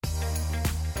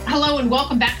Hello and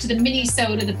welcome back to the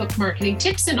mini-sode of the Book Marketing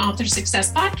Tips and Author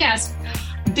Success Podcast.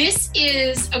 This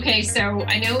is, okay, so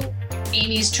I know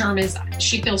Amy's term is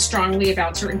she feels strongly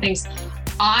about certain things.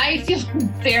 I feel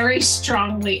very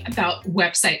strongly about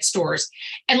website stores.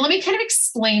 And let me kind of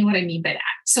explain what I mean by that.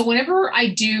 So whenever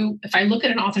if I look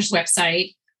at an author's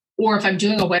website, or if I'm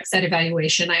doing a website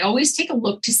evaluation, I always take a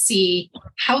look to see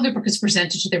how the book is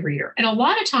presented to the reader. And a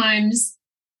lot of times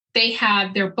they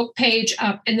have their book page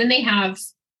up and then they have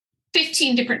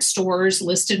 15 different stores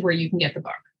listed where you can get the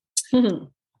book. Mm-hmm.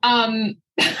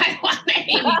 I want to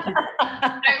hate it.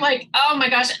 I'm like, oh my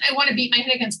gosh, I want to beat my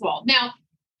head against the wall. Now,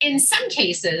 in some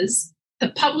cases,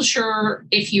 the publisher,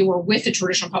 if you were with a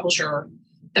traditional publisher,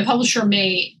 the publisher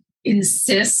may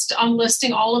insist on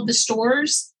listing all of the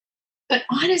stores. But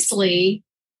honestly,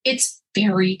 it's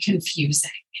very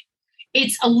confusing.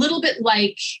 It's a little bit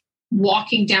like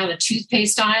walking down a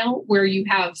toothpaste aisle where you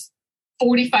have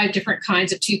 45 different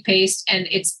kinds of toothpaste. And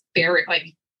it's very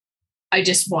like, I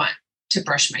just want to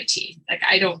brush my teeth. Like,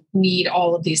 I don't need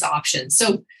all of these options.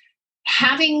 So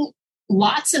having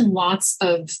lots and lots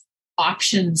of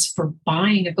options for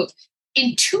buying a book,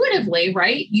 intuitively,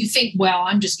 right? You think, well,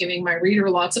 I'm just giving my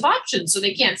reader lots of options so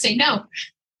they can't say no.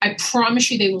 I promise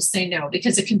you they will say no,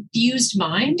 because a confused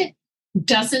mind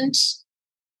doesn't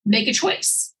make a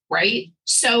choice, right?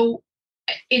 So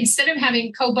instead of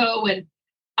having Kobo and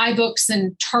iBooks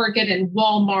and Target and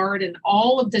Walmart and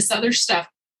all of this other stuff,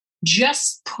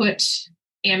 just put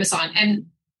Amazon. And,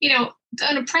 I'm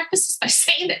going to preface this by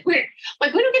saying that we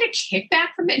don't get a kickback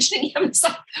for mentioning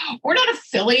Amazon. We're not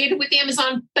affiliated with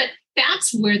Amazon, but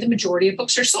that's where the majority of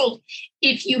books are sold.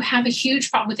 If you have a huge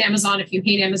problem with Amazon, if you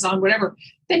hate Amazon, whatever,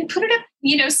 then put it up,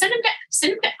 send them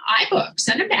to iBooks,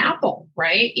 send them to Apple,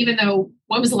 right? Even though,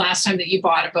 when was the last time that you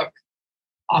bought a book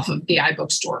off of the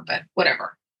iBook store? But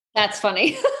whatever. That's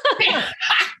funny.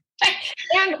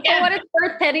 And for what it's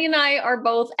worth, Penny and I are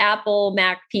both Apple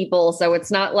Mac people. So it's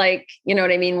not like, you know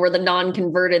what I mean? We're the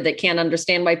non-converted that can't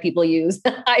understand why people use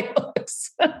iBooks.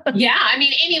 Yeah. I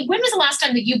mean, Amy, when was the last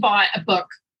time that you bought a book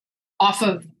off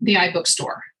of the iBook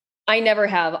store? I never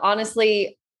have.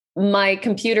 Honestly, my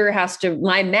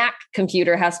Mac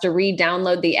computer has to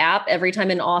re-download the app every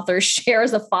time an author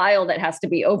shares a file that has to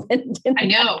be opened. I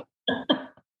know.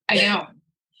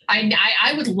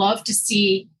 I would love to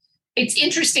see. It's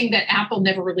interesting that Apple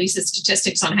never releases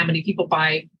statistics on how many people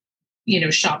buy,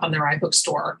 shop on their iBook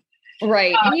store.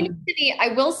 Right. And Cindy, I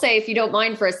will say, if you don't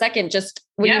mind for a second, just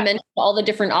when you mentioned all the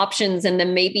different options, and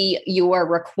then maybe you are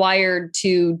required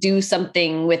to do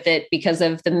something with it because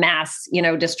of the mass,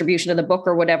 distribution of the book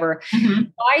or whatever. Mm-hmm.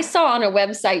 I saw on a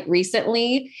website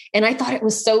recently, and I thought it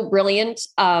was so brilliant.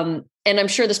 And I'm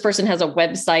sure this person has a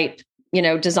website,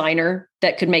 designer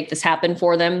that could make this happen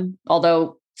for them.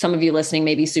 Although some of you listening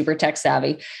may be super tech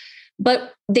savvy,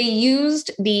 but they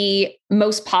used the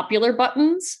most popular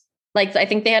buttons. Like, I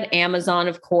think they had Amazon,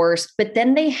 of course, but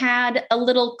then they had a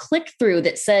little click through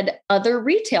that said other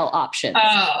retail options.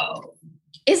 Oh,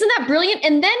 isn't that brilliant?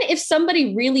 And then if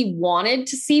somebody really wanted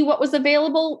to see what was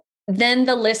available, then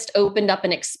the list opened up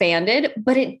and expanded,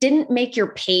 but it didn't make your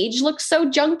page look so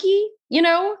junky,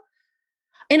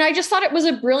 And I just thought it was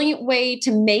a brilliant way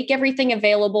to make everything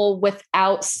available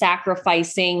without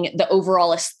sacrificing the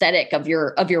overall aesthetic of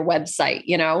your website,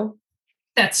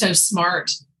 That's so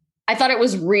smart. I thought it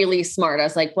was really smart. I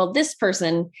was like, well, this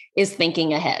person is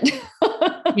thinking ahead.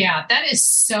 Yeah, that is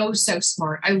so, so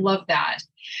smart. I love that.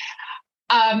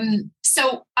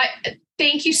 So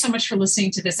thank you so much for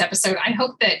listening to this episode. I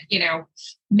hope that,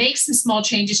 make some small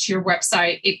changes to your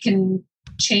website. It can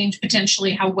change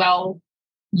potentially how well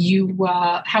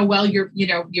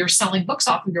you're selling books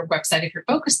off of your website if you're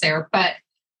focused there. But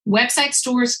website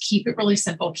stores, keep it really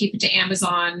simple. Keep it to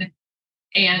Amazon.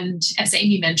 And as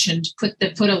Amy mentioned, put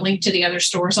a link to the other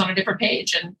stores on a different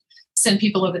page and send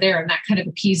people over there. And that kind of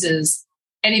appeases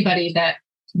anybody that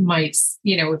might,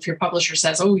 if your publisher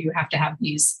says, oh, you have to have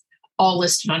these all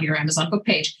listed on your Amazon book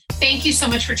page. Thank you so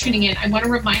much for tuning in. I want to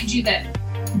remind you that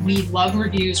we love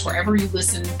reviews wherever you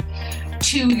listen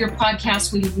to your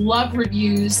podcast. We love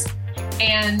reviews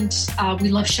and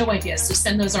we love show ideas. So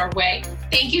send those our way.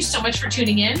 Thank you so much for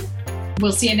tuning in.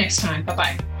 We'll see you next time.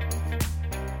 Bye-bye.